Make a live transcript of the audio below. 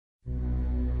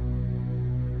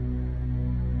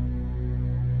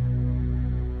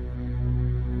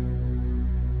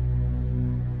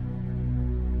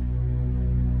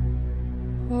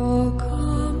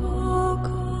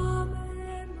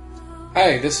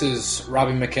Hey, this is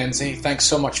Robbie McKenzie. Thanks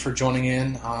so much for joining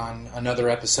in on another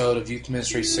episode of Youth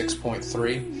Ministry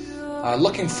 6.3.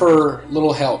 Looking for a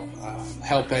little help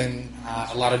in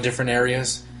a lot of different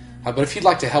areas. But if you'd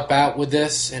like to help out with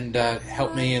this and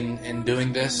help me in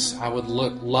doing this, I would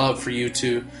love for you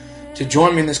to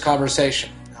join me in this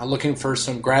conversation. Looking for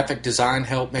some graphic design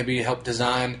help, maybe help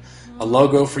design a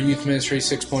logo for Youth Ministry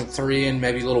 6.3 and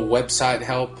maybe a little website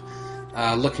help.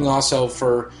 Looking also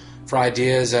for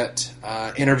ideas at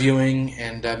interviewing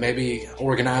and maybe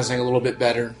organizing a little bit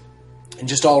better and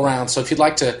just all around. So if you'd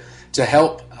like to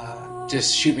help,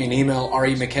 just shoot me an email,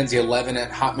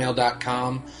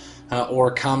 remckenzie11@hotmail.com,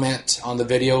 or comment on the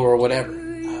video or whatever.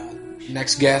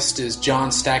 Next guest is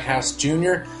John Stackhouse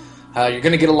Jr. You're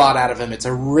going to get a lot out of him. It's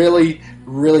a really,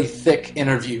 really thick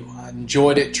interview. I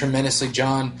enjoyed it tremendously.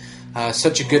 John,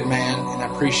 such a good man, and I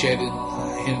appreciated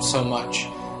him so much.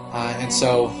 And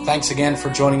so thanks again for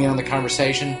joining in on the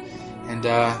conversation and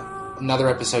another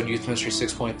episode, Youth Ministry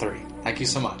 6.3. Thank you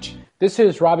so much. This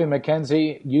is Robbie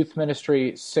McKenzie, Youth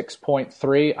Ministry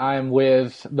 6.3. I'm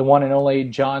with the one and only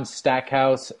John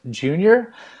Stackhouse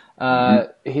Jr.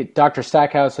 Dr.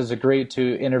 Stackhouse has agreed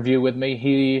to interview with me.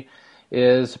 He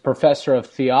is a professor of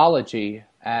theology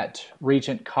at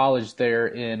Regent College there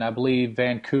in, I believe,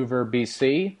 Vancouver,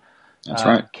 BC, That's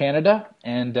right. Canada.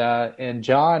 And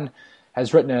John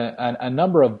has written a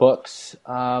number of books,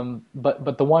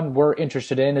 but the one we're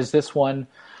interested in is this one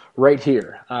right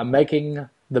here, Making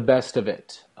the Best of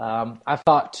It. I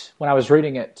thought, when I was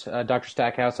reading it, Dr.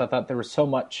 Stackhouse, I thought there was so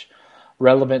much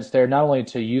relevance there, not only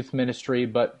to youth ministry,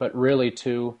 but really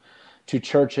to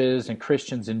churches and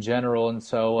Christians in general. And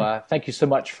so thank you so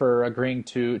much for agreeing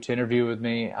to interview with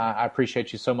me. I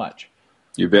appreciate you so much.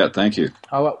 You bet. Thank you.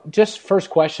 Just first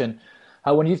question.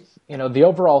 When you the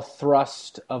overall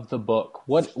thrust of the book,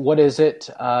 what is it?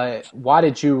 Why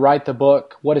did you write the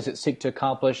book? What does it seek to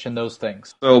accomplish, and those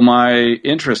things? So my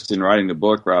interest in writing the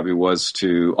book, Robbie, was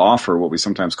to offer what we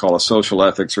sometimes call a social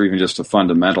ethics or even just a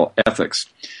fundamental ethics.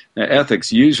 Now,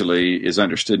 ethics usually is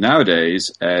understood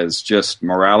nowadays as just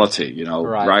morality,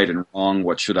 right and wrong,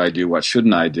 what should I do, what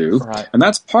shouldn't I do? Right. And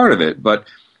that's part of it, but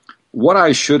what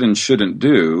I should and shouldn't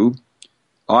do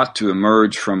ought to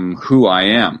emerge from who I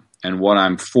am and what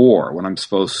I'm for, what I'm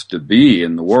supposed to be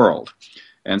in the world.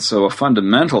 And so a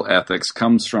fundamental ethics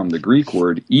comes from the Greek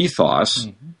word ethos,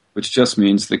 which just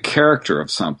means the character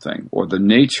of something or the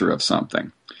nature of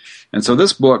something. And so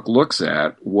this book looks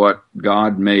at what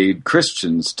God made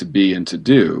Christians to be and to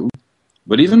do,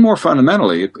 but even more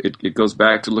fundamentally, it goes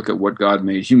back to look at what God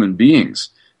made human beings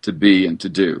to be and to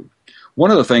do.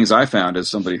 One of the things I found as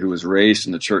somebody who was raised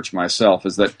in the church myself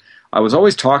is that I was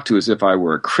always talked to as if I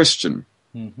were a Christian.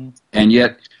 And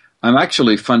yet, I'm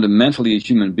actually fundamentally a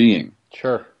human being.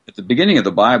 Sure. At the beginning of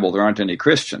the Bible, there aren't any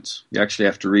Christians. You actually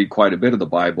have to read quite a bit of the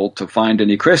Bible to find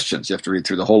any Christians. You have to read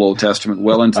through the whole Old Testament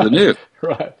well into the New.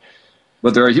 Right.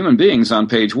 But there are human beings on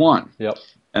page 1. Yep.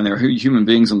 And there are human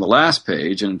beings on the last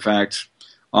page. And in fact,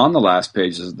 on the last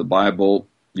pages of the Bible,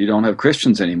 you don't have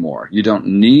Christians anymore. You don't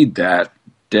need that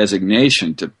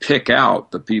designation to pick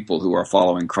out the people who are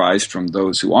following Christ from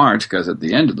those who aren't, because at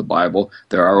the end of the Bible,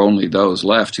 there are only those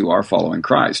left who are following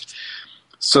Christ.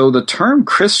 So the term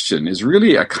Christian is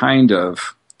really a kind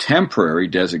of temporary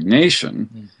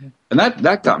designation. And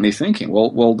that got me thinking,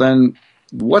 well, then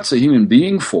what's a human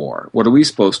being for? What are we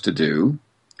supposed to do?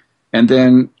 And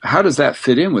then how does that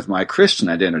fit in with my Christian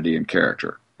identity and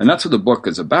character? And that's what the book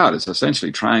is about. It's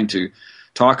essentially trying to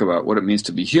talk about what it means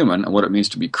to be human and what it means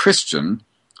to be Christian,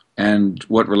 and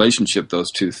what relationship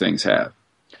those two things have.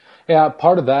 Yeah,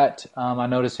 part of that, I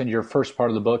noticed in your first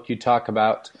part of the book, you talk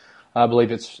about, I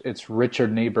believe it's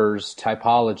Richard Niebuhr's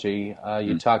typology.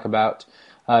 You talk about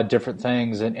different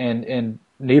things, and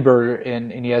Niebuhr,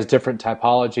 and he has different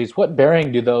typologies. What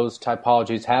bearing do those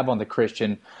typologies have on the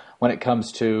Christian when it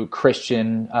comes to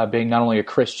Christian, being not only a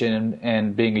Christian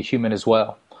and being a human as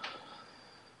well?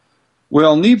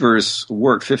 Well, Niebuhr's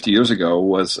work 50 years ago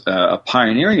was a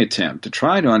pioneering attempt to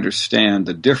try to understand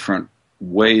the different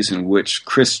ways in which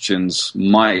Christians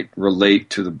might relate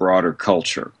to the broader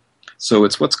culture. So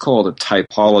it's what's called a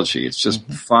typology. It's just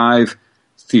 5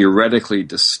 theoretically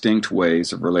distinct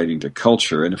ways of relating to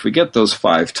culture. And if we get those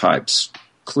 5 types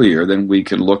clear, then we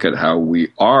can look at how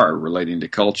we are relating to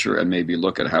culture and maybe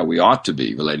look at how we ought to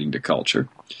be relating to culture.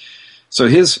 So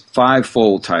his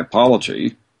 5-fold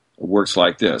typology works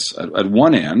like this. At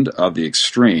one end of the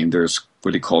extreme, there's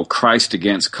what he called Christ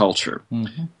against culture.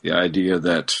 The idea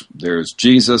that there's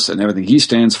Jesus and everything he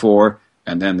stands for,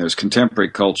 and then there's contemporary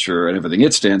culture and everything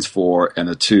it stands for, and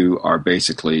the two are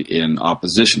basically in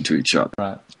opposition to each other.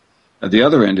 Right. At the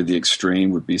other end of the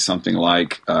extreme would be something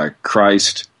like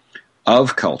Christ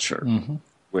of culture,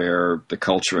 where the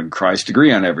culture and Christ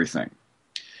agree on everything.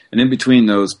 And in between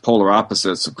those polar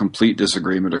opposites of complete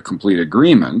disagreement or complete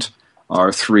agreement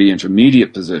are three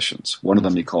intermediate positions. One of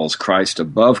them he calls Christ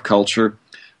above culture,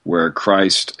 where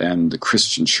Christ and the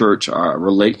Christian church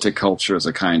relate to culture as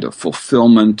a kind of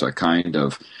fulfillment, a kind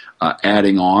of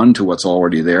adding on to what's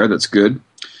already there that's good.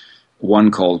 One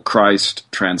called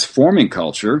Christ transforming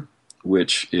culture,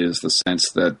 which is the sense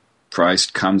that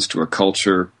Christ comes to a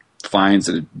culture, finds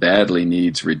that it badly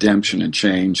needs redemption and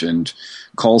change, and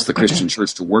calls the Christian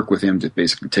church to work with him to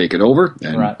basically take it over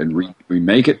and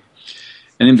remake it.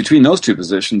 And in between those two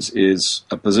positions is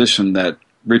a position that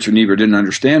Richard Niebuhr didn't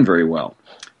understand very well,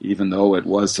 even though it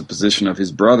was the position of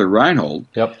his brother Reinhold,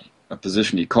 a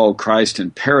position he called Christ in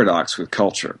paradox with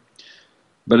culture.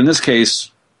 But in this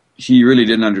case, he really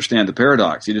didn't understand the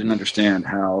paradox. He didn't understand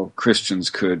how Christians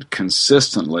could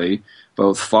consistently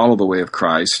both follow the way of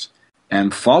Christ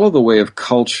and follow the way of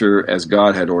culture as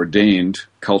God had ordained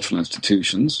cultural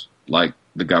institutions like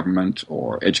the government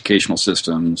or educational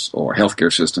systems or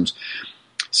healthcare systems.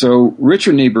 So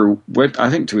Richard Niebuhr went, I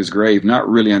think, to his grave not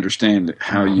really understanding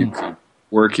how you could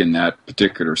work in that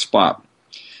particular spot.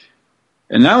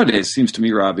 And nowadays, it seems to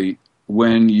me, Robbie,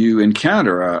 when you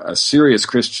encounter a serious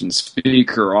Christian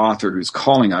speaker or author who's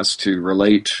calling us to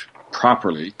relate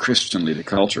properly, Christianly, to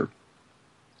culture,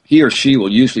 he or she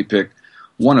will usually pick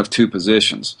one of two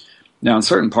positions. Now, in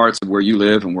certain parts of where you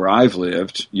live and where I've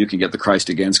lived, you can get the Christ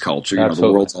against culture. You know, the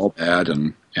world's all bad,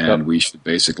 and we should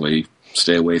basically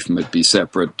stay away from it, be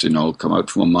separate, come out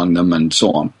from among them, and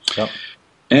so on.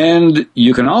 And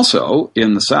you can also,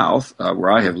 in the South,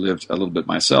 where I have lived a little bit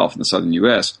myself, in the southern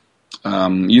U.S.,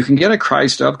 you can get a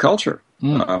Christ of culture,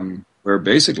 where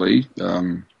basically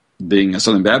being a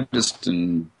Southern Baptist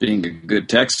and being a good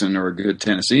Texan or a good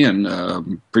Tennessean,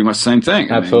 pretty much the same thing.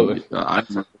 Absolutely.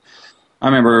 I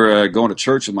remember going to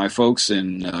church with my folks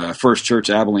in First Church,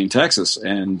 Abilene, Texas,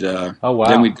 and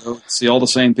then we'd go see all the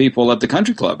same people at the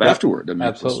country club afterward. I mean,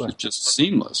 absolutely. It was just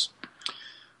seamless.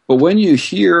 But when you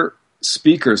hear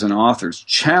speakers and authors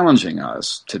challenging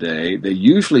us today, they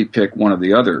usually pick one of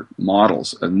the other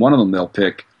models, and one of them they'll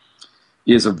pick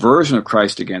is a version of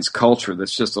Christ against culture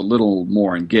that's just a little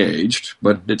more engaged,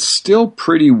 but it's still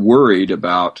pretty worried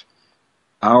about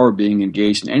our being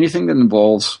engaged in anything that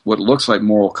involves what looks like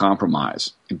moral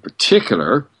compromise. In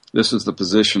particular, this is the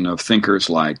position of thinkers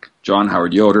like John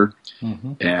Howard Yoder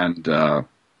and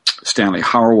Stanley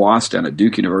Hauerwas down at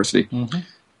Duke University,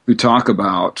 who talk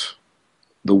about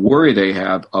the worry they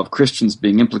have of Christians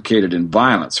being implicated in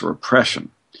violence or oppression.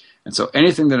 And so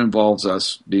anything that involves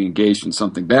us being engaged in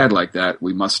something bad like that,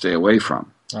 we must stay away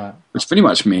from. Right. Which pretty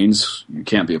much means you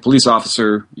can't be a police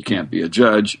officer, you can't be a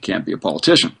judge, you can't be a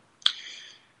politician.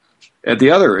 At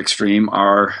the other extreme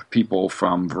are people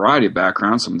from a variety of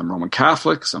backgrounds, some of them Roman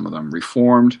Catholic, some of them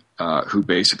Reformed, who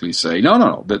basically say,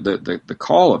 no, the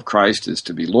call of Christ is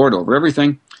to be Lord over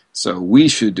everything, so we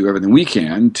should do everything we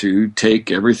can to take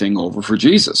everything over for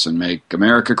Jesus and make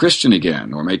America Christian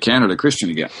again, or make Canada Christian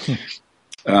again.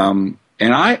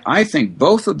 And I think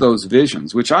both of those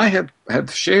visions, which I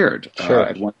have shared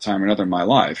at one time or another in my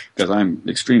life, because I'm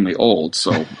extremely old,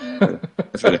 so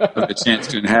I've had a chance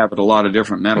to inhabit a lot of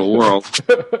different mental worlds.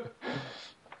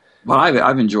 But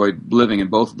I've enjoyed living in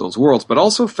both of those worlds, but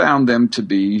also found them to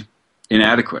be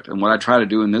inadequate. And what I try to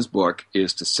do in this book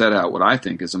is to set out what I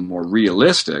think is a more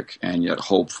realistic and yet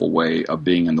hopeful way of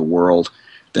being in the world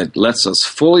that lets us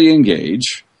fully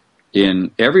engage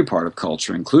in every part of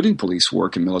culture, including police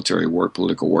work and military work,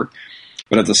 political work,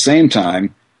 but at the same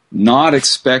time, not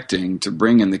expecting to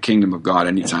bring in the kingdom of God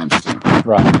anytime soon.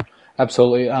 Right,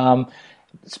 absolutely.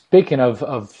 Speaking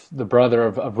of the brother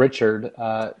of Richard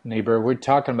Niebuhr, we're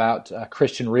talking about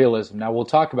Christian realism. Now, we'll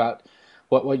talk about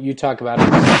what you talk about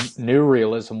is new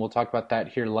realism. We'll talk about that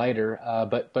here later,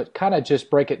 but kind of just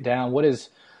break it down. What is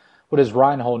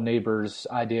Reinhold Niebuhr's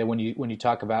idea when you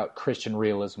talk about Christian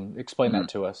realism? Explain that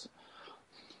to us.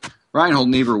 Reinhold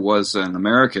Niebuhr was an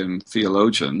American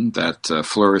theologian that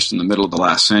flourished in the middle of the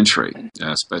last century,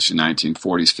 especially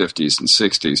 1940s, 50s, and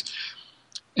 60s.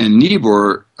 And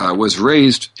Niebuhr was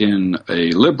raised in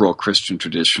a liberal Christian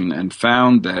tradition and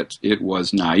found that it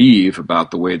was naive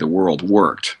about the way the world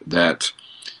worked, that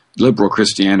liberal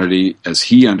Christianity, as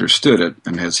he understood it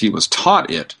and as he was taught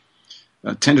it,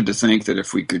 tended to think that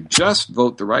if we could just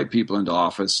vote the right people into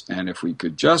office, and if we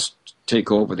could just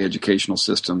take over the educational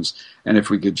systems, and if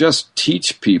we could just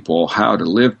teach people how to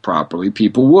live properly,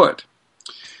 people would.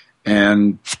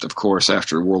 And, of course,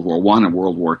 after World War I and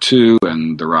World War II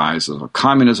and the rise of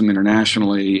communism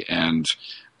internationally and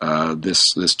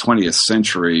this 20th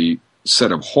century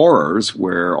set of horrors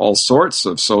where all sorts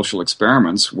of social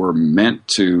experiments were meant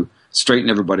to straighten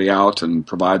everybody out and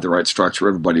provide the right structure.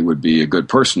 Everybody would be a good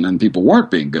person, and people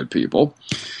weren't being good people.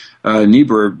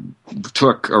 Niebuhr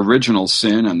took original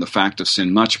sin and the fact of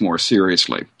sin much more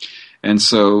seriously. And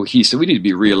so he said we need to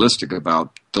be realistic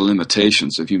about the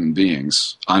limitations of human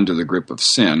beings under the grip of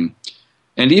sin.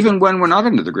 And even when we're not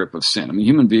under the grip of sin, I mean,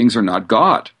 human beings are not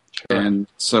God. Sure. And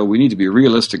so we need to be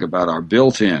realistic about our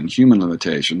built-in human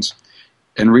limitations,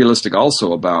 and realistic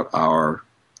also about our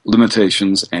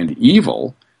limitations and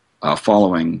evil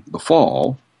following the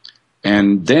fall,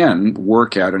 and then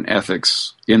work out an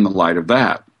ethics in the light of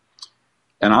that.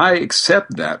 And I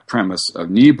accept that premise of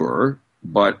Niebuhr,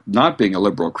 but not being a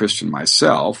liberal Christian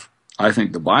myself, I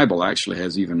think the Bible actually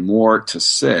has even more to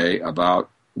say about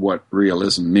what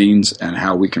realism means and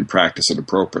how we can practice it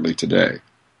appropriately today.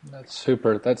 That's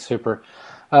super. That's super.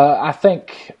 I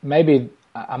think maybe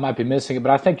I might be missing it,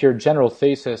 but I think your general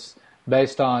thesis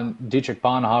based on Dietrich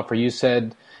Bonhoeffer, you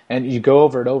said, and you go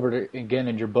over it over again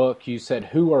in your book, you said,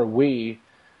 who are we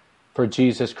for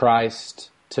Jesus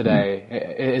Christ today?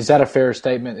 Mm-hmm. Is that a fair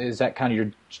statement? Is that kind of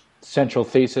your central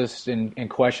thesis in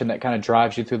question that kind of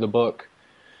drives you through the book?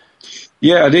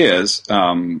 Yeah, it is.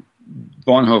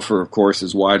 Bonhoeffer, of course,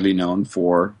 is widely known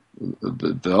for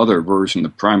the other version, the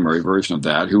primary version of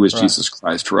that, who is right. Jesus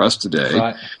Christ for us today.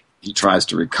 Right. He tries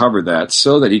to recover that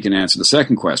so that he can answer the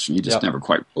second question. He just never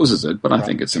quite poses it, but I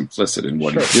think it's implicit in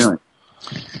what he's doing.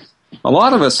 A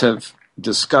lot of us have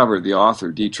discovered the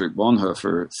author Dietrich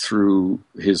Bonhoeffer through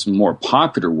his more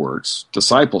popular works,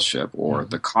 Discipleship, or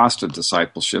The Cost of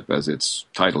Discipleship, as it's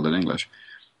titled in English.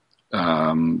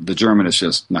 The German is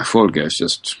just Nachfolge, it's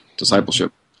just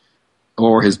discipleship,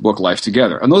 or his book Life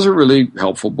Together. And those are really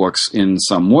helpful books in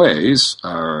some ways,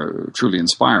 truly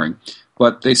inspiring,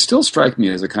 but they still strike me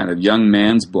as a kind of young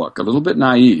man's book, a little bit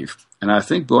naive. And I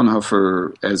think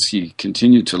Bonhoeffer, as he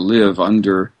continued to live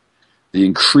under the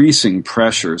increasing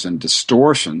pressures and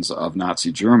distortions of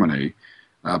Nazi Germany,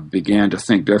 began to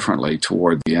think differently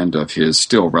toward the end of his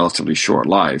still relatively short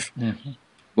life. Mm-hmm.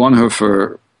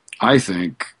 Bonhoeffer, I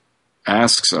think,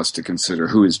 asks us to consider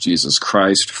who is Jesus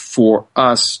Christ for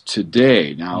us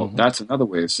today. Now, that's another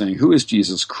way of saying who is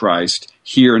Jesus Christ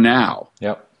here now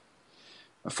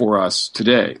for us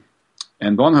today.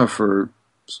 And Bonhoeffer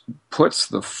puts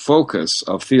the focus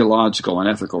of theological and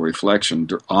ethical reflection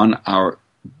on our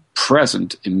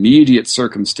present, immediate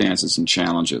circumstances and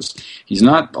challenges. He's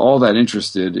not all that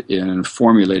interested in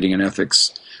formulating an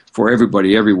ethics for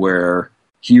everybody everywhere.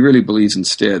 He really believes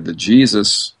instead that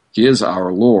Jesus is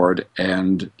our Lord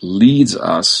and leads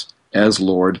us as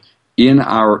Lord in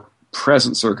our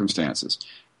present circumstances.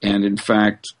 And in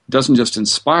fact, doesn't just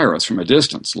inspire us from a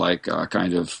distance like a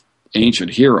kind of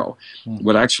ancient hero,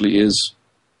 but actually is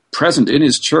present in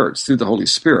his church through the Holy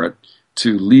Spirit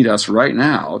to lead us right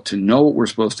now to know what we're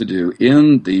supposed to do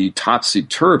in the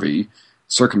topsy-turvy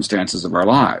circumstances of our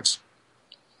lives.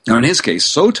 Now, in his case,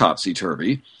 so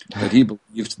topsy-turvy that he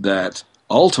believed that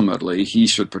ultimately he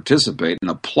should participate in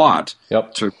a plot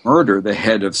to murder the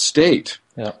head of state,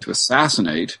 to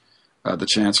assassinate the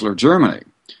Chancellor of Germany.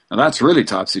 Now, that's really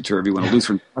topsy-turvy when a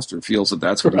Lutheran pastor feels that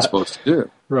that's what he's supposed to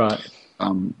do. Right.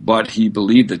 But he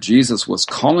believed that Jesus was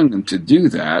calling them to do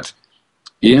that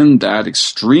in that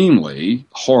extremely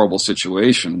horrible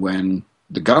situation when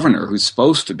the governor, who's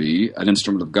supposed to be an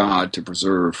instrument of God to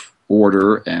preserve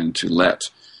order and to let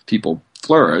people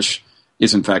flourish,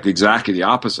 is in fact exactly the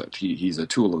opposite. He's a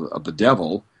tool of the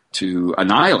devil to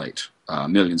annihilate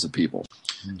millions of people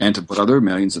and to put other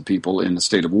millions of people in a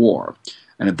state of war.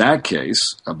 And in that case,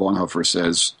 Bonhoeffer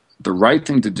says the right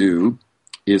thing to do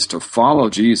is to follow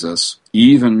Jesus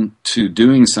even to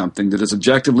doing something that is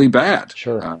objectively bad.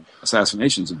 Sure.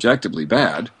 Assassination is objectively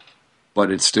bad,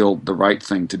 but it's still the right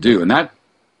thing to do. And that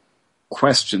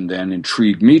question then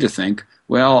intrigued me to think,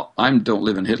 well, I don't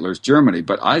live in Hitler's Germany,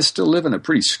 but I still live in a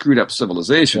pretty screwed up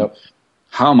civilization.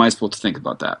 How am I supposed to think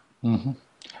about that? Mm-hmm.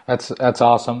 That's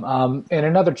awesome. In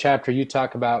another chapter, you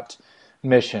talk about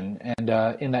mission, and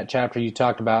in that chapter, you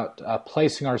talked about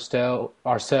placing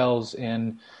ourselves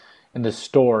in the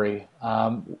story.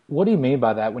 What do you mean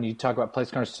by that when you talk about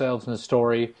placing ourselves in the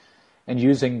story and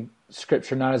using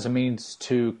Scripture not as a means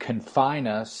to confine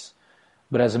us,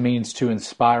 but as a means to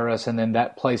inspire us, and then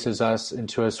that places us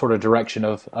into a sort of direction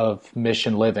of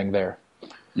mission living there?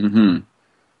 Mm-hmm.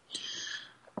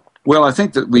 Well, I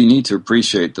think that we need to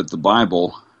appreciate that the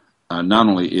Bible not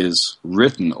only is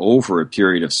written over a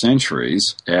period of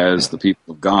centuries as the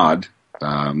people of God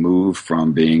move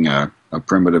from being a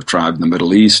primitive tribe in the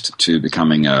Middle East to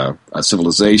becoming a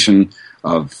civilization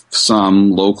of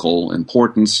some local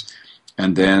importance,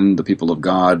 and then the people of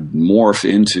God morph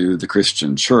into the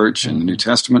Christian church in the New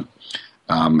Testament,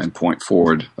 and point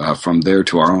forward from there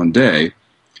to our own day.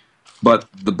 But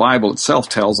the Bible itself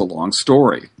tells a long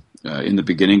story. In the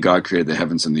beginning, God created the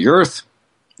heavens and the earth.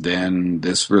 Then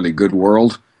this really good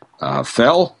world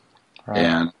fell. Right.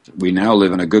 And we now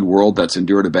live in a good world that's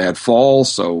endured a bad fall.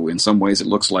 So in some ways it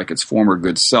looks like its former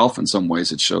good self. In some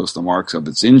ways it shows the marks of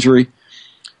its injury.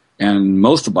 And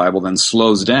most of the Bible then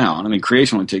slows down. I mean,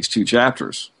 creation only takes 2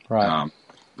 chapters. Right.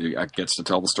 It gets to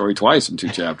tell the story twice in 2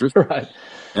 chapters. Right.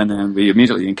 And then we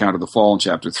immediately encounter the fall in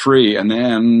chapter 3. And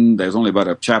then there's only about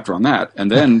a chapter on that. And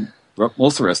then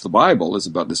most of the rest of the Bible is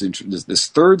about this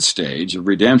third stage of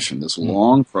redemption, this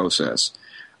long process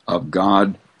of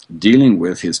God dealing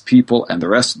with his people and the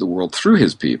rest of the world through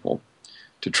his people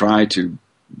to try to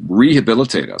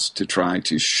rehabilitate us, to try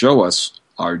to show us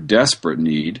our desperate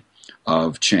need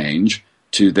of change,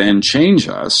 to then change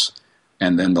us.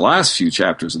 And then the last few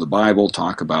chapters of the Bible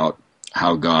talk about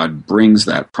how God brings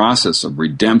that process of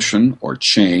redemption or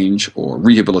change or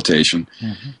rehabilitation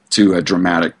to a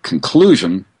dramatic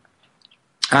conclusion,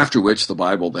 after which the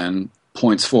Bible then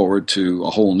points forward to a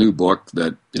whole new book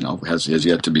that has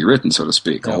yet to be written, so to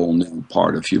speak, a whole new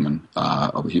part of human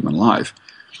life.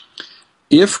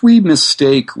 If we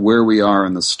mistake where we are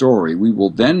in the story, we will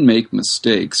then make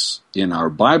mistakes in our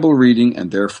Bible reading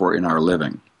and therefore in our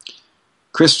living.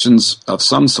 Christians of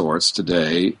some sorts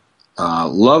today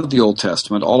love the Old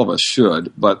Testament. All of us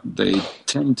should, but they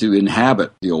tend to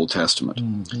inhabit the Old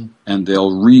Testament, and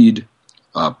they'll read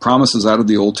promises out of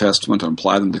the Old Testament and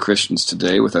apply them to Christians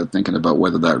today without thinking about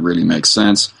whether that really makes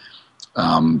sense.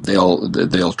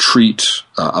 They'll treat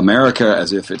America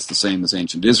as if it's the same as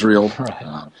ancient Israel.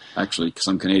 Right. Actually,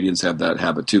 some Canadians have that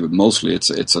habit too, but mostly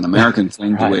it's an American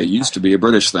thing, the way it used to be a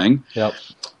British thing. Yep.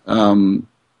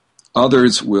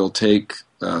 Others will take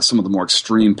some of the more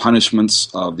extreme punishments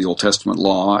of the Old Testament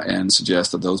law and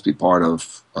suggest that those be part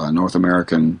of North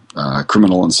American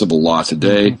criminal and civil law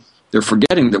today. They're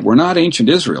forgetting that we're not ancient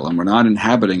Israel and we're not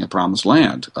inhabiting a promised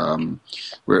land.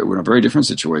 We're in a very different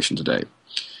situation today.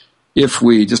 If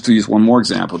we, just to use one more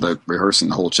example, that rehearsing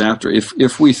the whole chapter,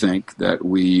 if we think that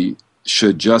we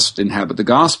should just inhabit the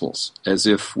Gospels as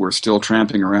if we're still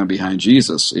tramping around behind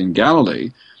Jesus in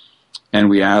Galilee, and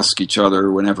we ask each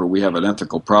other whenever we have an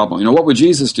ethical problem, what would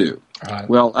Jesus do? Right.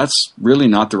 Well, that's really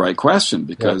not the right question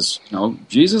because,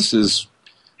 Jesus is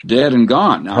dead and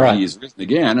gone. Now he's risen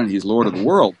again and he's Lord of the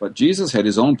world, but Jesus had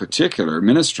his own particular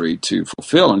ministry to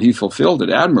fulfill, and he fulfilled it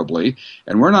admirably,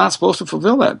 and we're not supposed to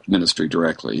fulfill that ministry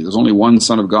directly. There's only one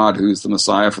Son of God who's the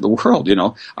Messiah for the world.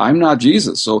 I'm not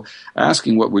Jesus. So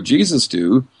asking what would Jesus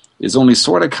do is only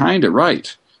sort of kind of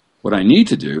right. What I need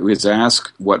to do is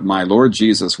ask what my Lord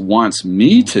Jesus wants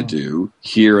me to do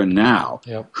here and now.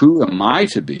 Yep. Who am I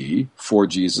to be for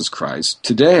Jesus Christ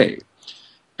today?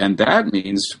 And that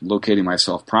means locating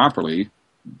myself properly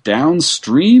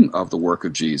downstream of the work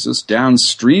of Jesus,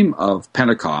 downstream of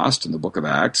Pentecost in the book of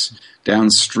Acts,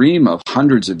 downstream of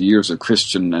hundreds of years of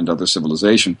Christian and other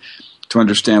civilization, to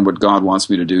understand what God wants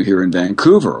me to do here in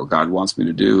Vancouver, or God wants me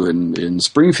to do in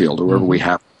Springfield, or wherever we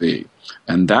happen to be.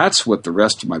 And that's what the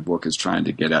rest of my book is trying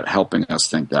to get at, helping us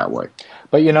think that way.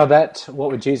 But that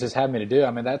what would Jesus have me to do?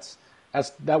 I mean,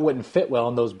 that wouldn't fit well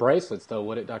in those bracelets, though,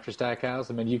 would it, Dr. Stackhouse?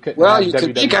 I mean, you couldn't. Well, you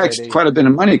could make actually quite a bit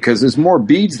of money because there's more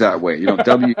beads that way.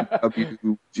 W,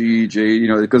 W, G, J.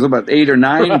 It goes about 8 or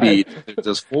 9 beads. There's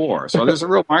just 4. So there's a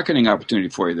real marketing opportunity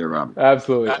for you there, Robert.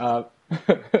 Absolutely.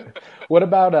 What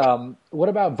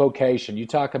about vocation? You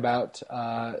talk about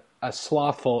a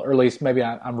slothful, or at least maybe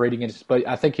I'm reading it, but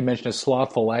I think you mentioned a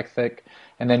slothful ethic,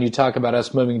 and then you talk about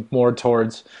us moving more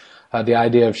towards the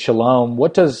idea of shalom.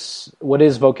 What is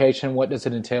vocation? What does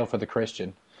it entail for the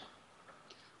Christian?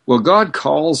 Well, God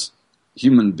calls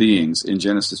human beings in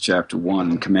Genesis chapter 1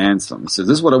 and commands them. He says,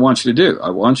 this is what I want you to do. I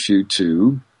want you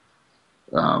to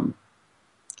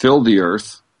fill the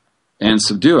earth and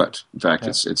subdue it. In fact,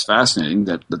 it's fascinating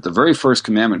that the very first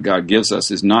commandment God gives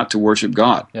us is not to worship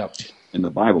God. Yep. In the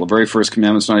Bible, the very first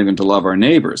commandment is not even to love our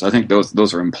neighbors. I think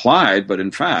those are implied, but in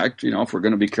fact, if we're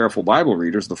going to be careful Bible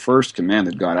readers, the first command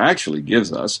that God actually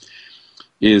gives us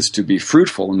is to be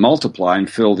fruitful and multiply and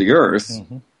fill the earth.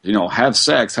 Have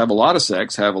sex, have a lot of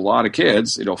sex, have a lot of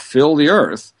kids, fill the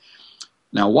earth.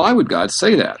 Now, why would God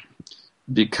say that?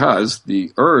 Because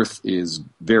the earth is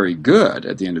very good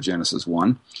at the end of Genesis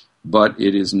 1, but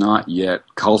it is not yet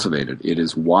cultivated. It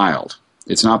is wild.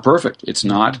 It's not perfect. It's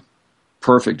not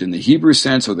perfect in the Hebrew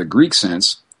sense or the Greek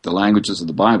sense, the languages of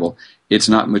the Bible. It's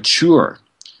not mature.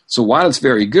 So while it's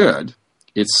very good,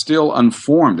 it's still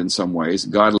unformed in some ways.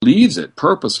 God leaves it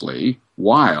purposely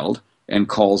wild and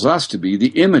calls us to be the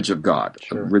image of God,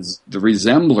 Sure. the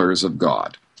resemblers of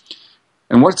God.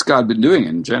 And what's God been doing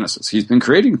in Genesis? He's been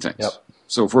creating things. Yep.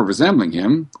 So if we're resembling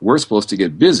him, we're supposed to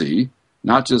get busy,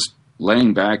 not just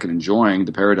laying back and enjoying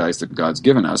the paradise that God's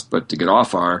given us, but to get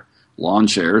off our lawn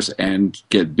chairs and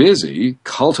get busy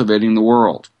cultivating the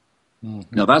world.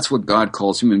 Mm-hmm. Now that's what God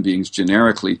calls human beings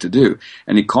generically to do.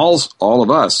 And he calls all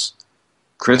of us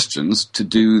Christians to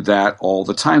do that all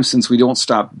the time, since we don't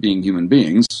stop being human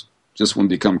beings just when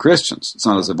we become Christians. It's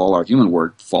not as if all our human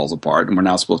work falls apart and we're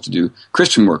now supposed to do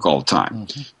Christian work all the time.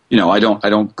 Mm-hmm. You know, I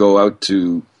don't go out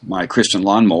to my Christian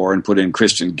lawnmower and put in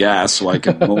Christian gas so I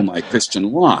can mow my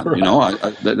Christian lawn. Right. You know,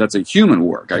 that's a human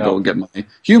work. I go and get my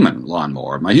human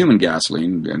lawnmower, my human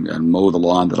gasoline, and mow the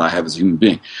lawn that I have as a human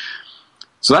being.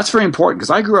 So that's very important, because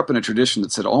I grew up in a tradition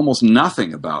that said almost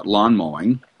nothing about lawn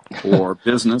mowing or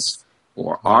business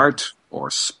or art or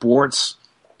sports.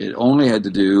 It only had to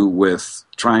do with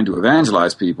trying to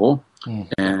evangelize people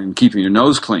and keeping your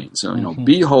nose clean. So, you know,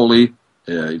 be holy,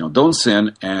 don't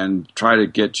sin, and try to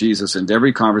get Jesus into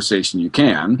every conversation you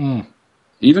can.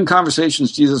 Even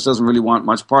conversations Jesus doesn't really want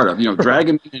much part of. You know, drag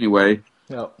him in anyway.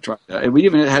 Try that. And we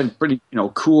even had pretty,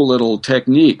 cool little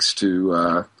techniques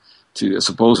to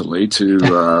supposedly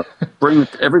bring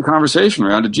every conversation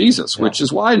around to Jesus, which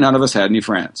is why none of us had any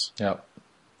friends.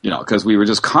 Because we were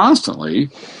just constantly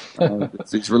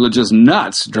these religious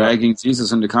nuts dragging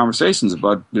Jesus into conversations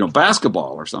about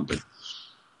basketball or something.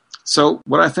 So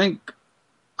what I think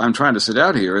I'm trying to set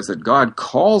out here is that God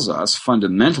calls us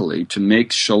fundamentally to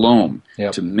make shalom,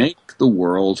 to make the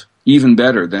world even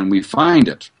better than we find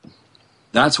it.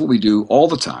 That's what we do all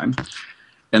the time.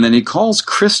 And then he calls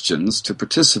Christians to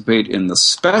participate in the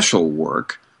special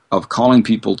work of calling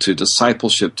people to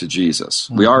discipleship to Jesus.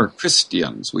 We are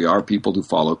Christians. We are people who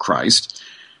follow Christ.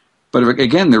 But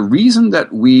again, the reason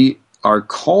that we are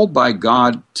called by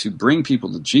God to bring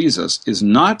people to Jesus is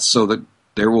not so that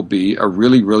there will be a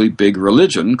really, really big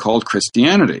religion called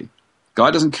Christianity.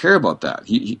 God doesn't care about that.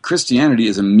 Christianity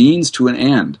is a means to an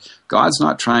end. God's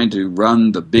not trying to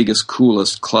run the biggest,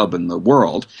 coolest club in the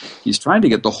world. He's trying to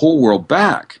get the whole world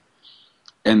back.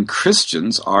 And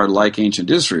Christians are, like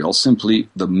ancient Israel, simply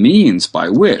the means by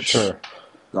which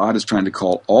God is trying to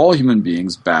call all human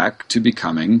beings back to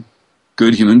becoming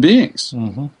good human beings.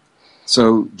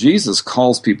 So Jesus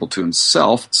calls people to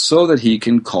himself so that he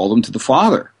can call them to the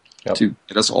Father, to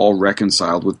get us all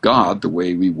reconciled with God the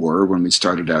way we were when we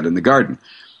started out in the garden.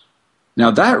 Now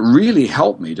that really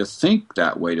helped me to think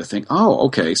that way, to think, oh,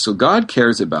 okay, so God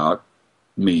cares about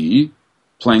me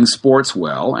playing sports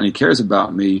well, and he cares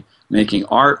about me making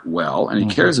art well, and he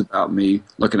cares about me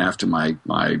looking after my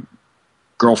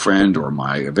girlfriend or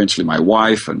eventually my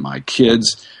wife and my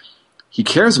kids. He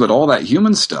cares about all that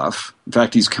human stuff. In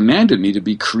fact, he's commanded me to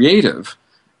be creative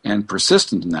and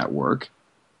persistent in that work.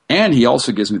 And he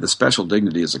also gives me the special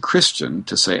dignity as a Christian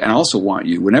to say, and I also want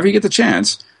you, whenever you get the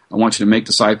chance, I want you to make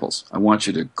disciples. I want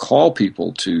you to call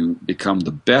people to become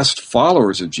the best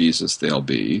followers of Jesus they'll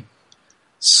be,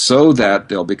 so that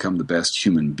they'll become the best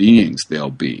human beings they'll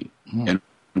be. And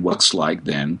it looks like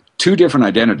then two different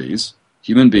identities,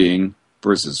 human being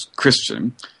versus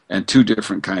Christian, and two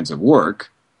different kinds of work,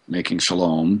 making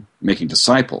shalom, making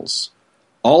disciples,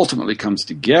 ultimately comes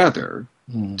together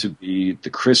to be the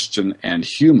Christian and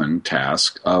human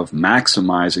task of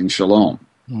maximizing shalom.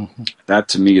 That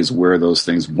to me is where those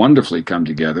things wonderfully come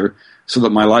together, so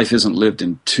that my life isn't lived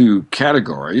in two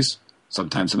categories.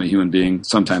 Sometimes I'm a human being,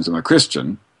 sometimes I'm a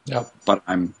Christian, but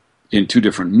I'm in two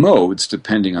different modes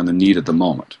depending on the need at the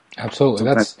moment. Absolutely.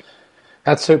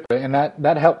 That's super. And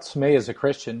that helps me as a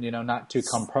Christian, not to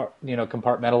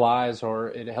compartmentalize,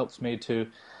 or it helps me to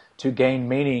gain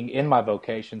meaning in my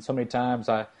vocation. So many times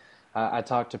I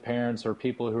talk to parents or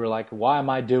people who are like, why am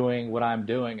I doing what I'm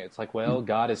doing? It's like, well,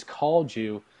 God has called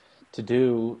you to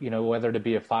do, whether to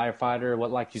be a firefighter,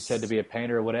 like you said, to be a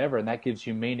painter or whatever, and that gives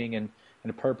you meaning and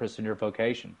a purpose in your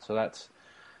vocation. So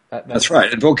that's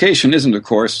right. And vocation isn't, of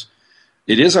course,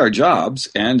 it is our jobs,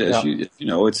 and as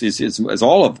it's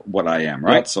all of what I am,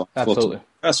 right? So I'm supposed to be a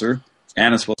professor,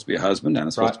 and I'm supposed to be a husband, and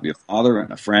I'm supposed to be a father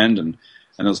and a friend, and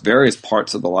those various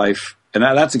parts of the life. And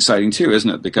that's exciting too, isn't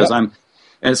it? Because and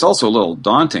it's also a little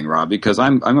daunting, Rob, because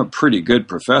I'm a pretty good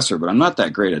professor, but I'm not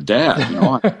that great a dad.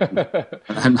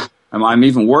 I'm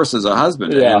even worse as a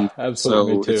husband. Yeah,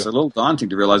 absolutely. So it's a little daunting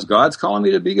to realize God's calling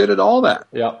me to be good at all that.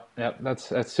 Yep,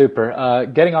 that's super.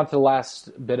 Getting on to the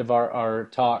last bit of our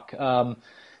talk.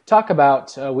 Talk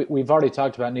about, we've already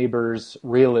talked about Niebuhr's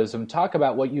realism. Talk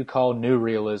about what you call new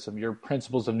realism, your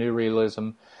principles of new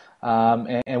realism,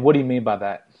 and what do you mean by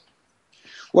that?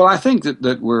 Well, I think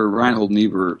that where Reinhold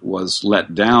Niebuhr was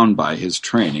let down by his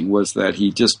training was that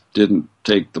he just didn't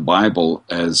take the Bible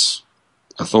as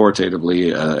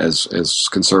authoritatively as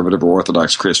conservative or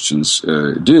Orthodox Christians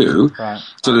do. Right.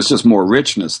 So there's just more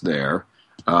richness there.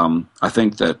 I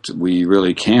think that we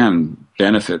really can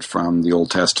benefit from the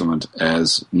Old Testament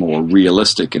as more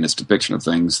realistic in its depiction of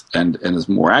things and as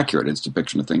more accurate in its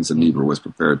depiction of things than Niebuhr was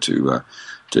prepared to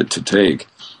take.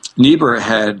 Niebuhr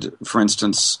had, for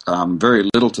instance, very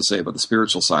little to say about the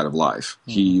spiritual side of life.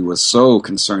 He was so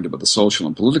concerned about the social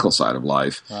and political side of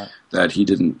life that he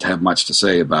didn't have much to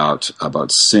say about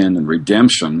sin and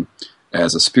redemption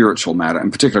as a spiritual matter,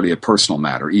 and particularly a personal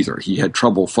matter either. He had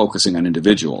trouble focusing on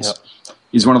individuals. Yep.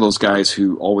 He's one of those guys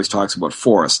who always talks about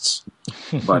forests,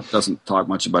 but doesn't talk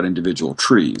much about individual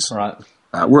trees. Right.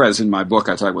 Whereas in my book,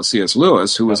 I talk about C.S.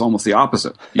 Lewis, who was almost the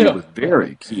opposite. He was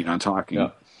very keen on talking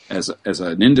as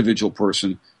an individual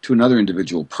person to another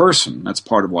individual person. That's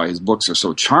part of why his books are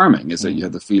so charming, is that you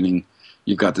have the feeling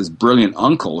you've got this brilliant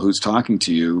uncle who's talking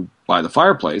to you by the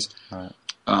fireplace,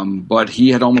 but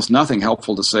he had almost nothing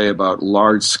helpful to say about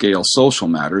large-scale social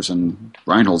matters, and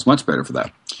Reinhold's much better for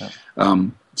that.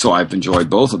 So I've enjoyed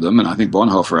both of them, and I think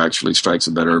Bonhoeffer actually strikes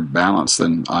a better balance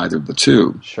than either of the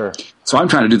two. Sure. So I'm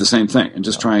trying to do the same thing, and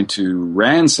just trying to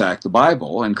ransack the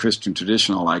Bible and Christian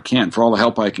tradition all I can, for all the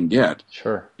help I can get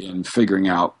in figuring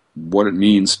out what it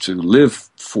means to live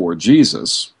for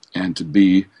Jesus and to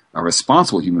be a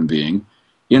responsible human being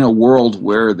in a world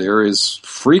where there is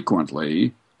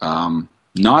frequently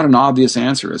not an obvious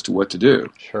answer as to what to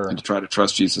do. Sure. And to try to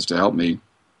trust Jesus to help me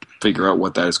figure out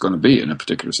what that is going to be in a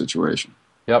particular situation.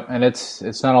 Yep, and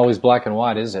it's not always black and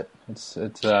white, is it? It's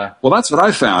Well, that's what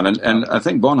I found, and I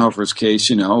think Bonhoeffer's case,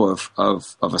 trying to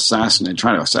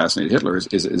assassinate Hitler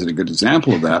is a good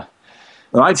example of that.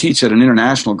 But I teach at an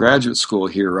international graduate school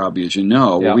here, Robbie, as you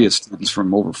know, where we have students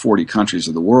from over 40 countries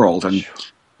of the world, and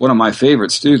one of my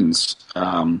favorite students,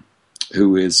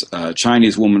 who is a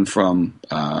Chinese woman from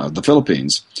the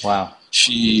Philippines. Wow.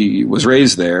 She was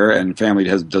raised there, and family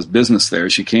does business there.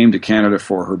 She came to Canada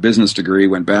for her business degree,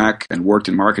 went back and worked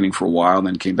in marketing for a while, and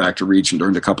then came back to Regent,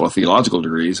 earned a couple of theological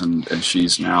degrees, and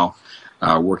she's now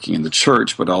working in the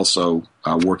church, but also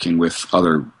working with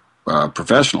other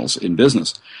professionals in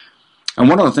business. And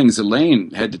one of the things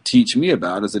Elaine had to teach me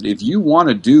about is that if you want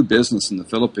to do business in the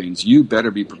Philippines, you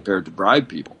better be prepared to bribe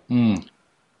people.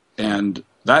 And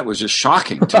that was just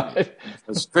shocking to me,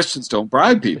 because Christians don't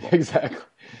bribe people. Exactly.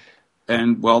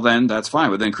 And, well, then that's fine.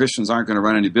 But then Christians aren't going to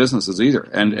run any businesses either.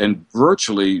 And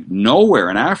virtually nowhere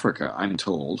in Africa, I'm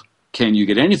told, can you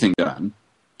get anything done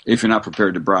if you're not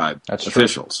prepared to bribe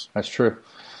officials. That's true.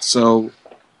 So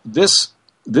this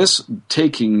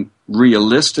taking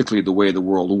realistically the way the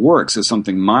world works is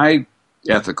something my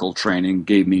ethical training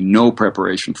gave me no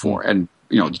preparation for. And,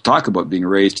 to talk about being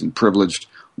raised in privileged,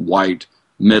 white,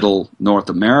 middle North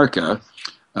America,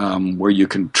 where you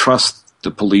can trust the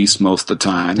police most of the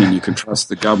time, and you can trust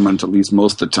the government at least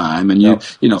most of the time, and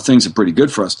things are pretty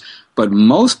good for us. But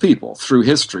most people through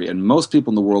history, and most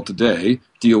people in the world today,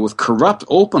 deal with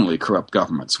openly corrupt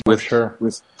governments, with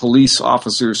police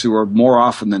officers who are more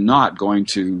often than not going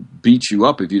to beat you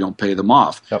up if you don't pay them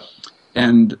off. Yep.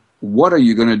 And what are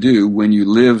you going to do when you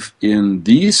live in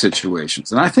these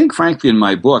situations? And I think, frankly, in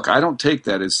my book, I don't take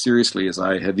that as seriously as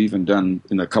I have even done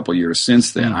in a couple of years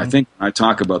since then. I think I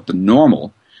talk about the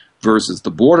normal versus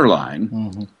the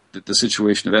borderline, the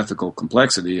situation of ethical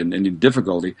complexity and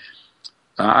difficulty.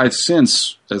 I've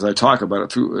since, as I talk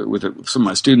about it with some of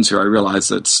my students here, I realize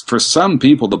that for some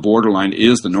people, the borderline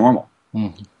is the normal.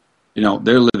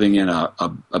 They're living in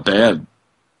a bad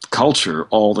culture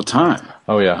all the time.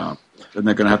 Oh, yeah. And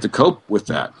they're going to have to cope with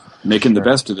that, making the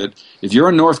best of it. If you're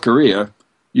in North Korea,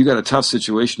 you got a tough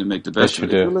situation to make the best of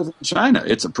it. If you live in China,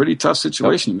 it's a pretty tough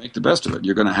situation to make the best of it.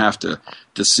 You're going to have to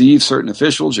deceive certain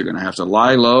officials. You're going to have to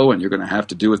lie low, and you're going to have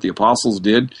to do what the apostles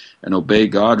did and obey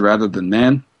God rather than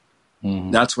men.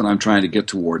 That's what I'm trying to get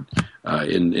toward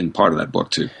in part of that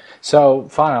book too. So,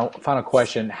 final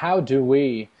question: how do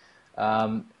we,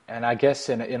 and I guess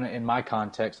in my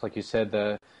context, like you said,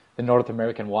 the North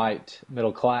American white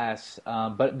middle class,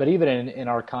 but even in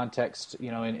our context,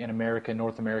 in America,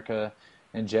 North America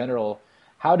in general,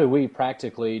 how do we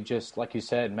practically, just like you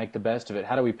said, make the best of it?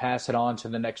 How do we pass it on to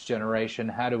the next generation?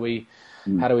 How do we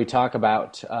talk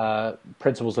about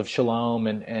principles of shalom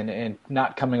and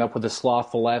not coming up with a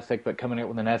slothful ethic, but coming up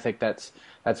with an ethic that's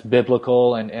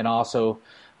biblical and also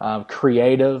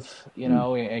creative,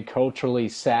 and culturally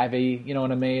savvy, you know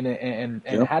what I mean?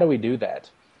 And how do we do that?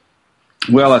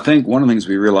 Well, I think one of the things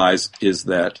we realize is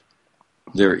that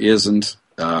there isn't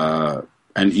an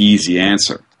easy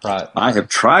answer. Right. I have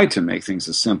tried to make things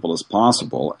as simple as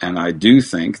possible, and I do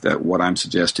think that what I'm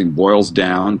suggesting boils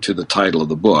down to the title of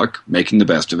the book, Making the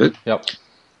Best of It. Yep.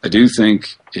 I do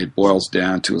think it boils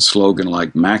down to a slogan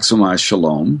like maximize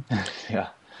shalom. Yeah.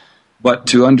 But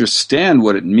to understand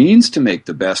what it means to make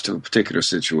the best of a particular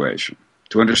situation,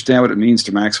 to understand what it means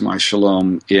to maximize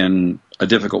shalom in a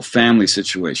difficult family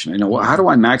situation. How do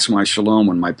I maximize shalom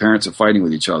when my parents are fighting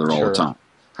with each other all the time?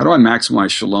 How do I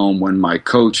maximize shalom when my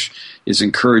coach is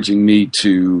encouraging me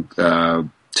to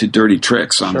dirty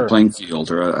tricks on the playing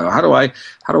field? Or how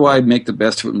do I make the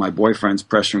best of it when my boyfriend's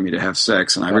pressuring me to have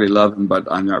sex and I really love him,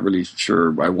 but I'm not really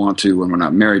sure I want to when we're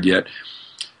not married yet?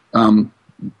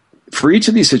 For each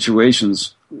of these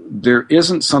situations, there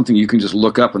isn't something you can just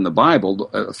look up in the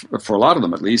Bible, for a lot of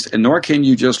them at least, and nor can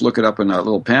you just look it up in a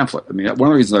little pamphlet. I mean, one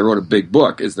of the reasons I wrote a big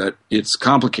book is that it's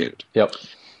complicated. Yep.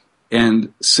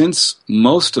 And since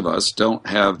most of us don't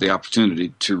have the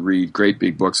opportunity to read great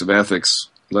big books of ethics,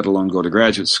 let alone go to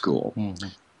graduate school,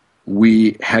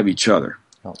 we have each other.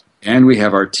 Yep. And we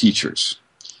have our teachers.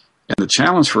 And the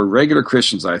challenge for regular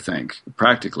Christians, I think,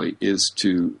 practically, is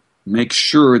to make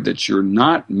sure that you're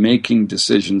not making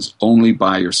decisions only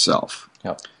by yourself.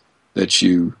 Yep. That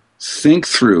you think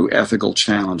through ethical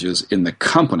challenges in the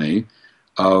company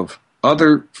of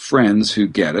other friends who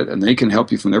get it, and they can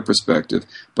help you from their perspective,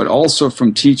 but also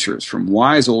from teachers, from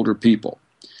wise older people.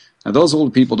 Now, those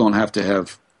older people don't have to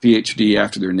have PhD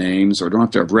after their names or don't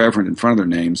have to have Reverend in front of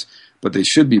their names, but they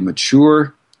should be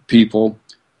mature people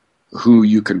who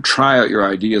you can try out your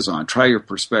ideas on, try your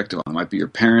perspective on. It might be your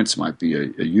parents, it might be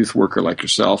a youth worker like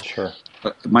yourself. Sure.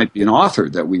 It might be an author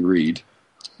that we read.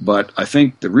 But I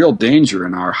think the real danger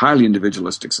in our highly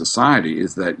individualistic society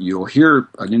is that you'll hear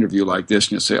an interview like this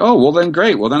and you'll say, oh, well, then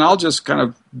great. Well, then I'll just kind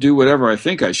of do whatever I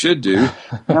think I should do.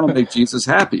 That'll make Jesus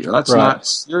happy. That's not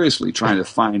seriously trying to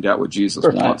find out what Jesus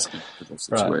wants in a difficult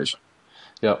situation.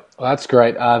 Yeah, well, that's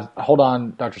great. Hold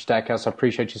on, Dr. Stackhouse. I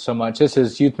appreciate you so much. This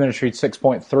is Youth Ministry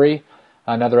 6.3,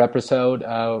 another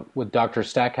episode with Dr.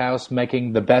 Stackhouse,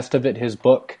 Making the Best of It, his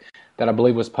book that I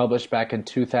believe was published back in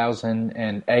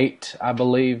 2008, I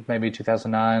believe, maybe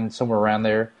 2009, somewhere around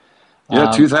there.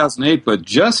 Yeah, 2008, but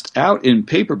just out in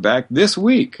paperback this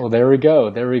week. Well, there we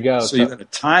go. So you had a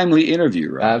timely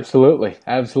interview, right? Absolutely.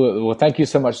 Well, thank you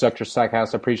so much, Dr.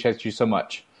 Stackhouse. I appreciate you so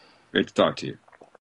much. Great to talk to you.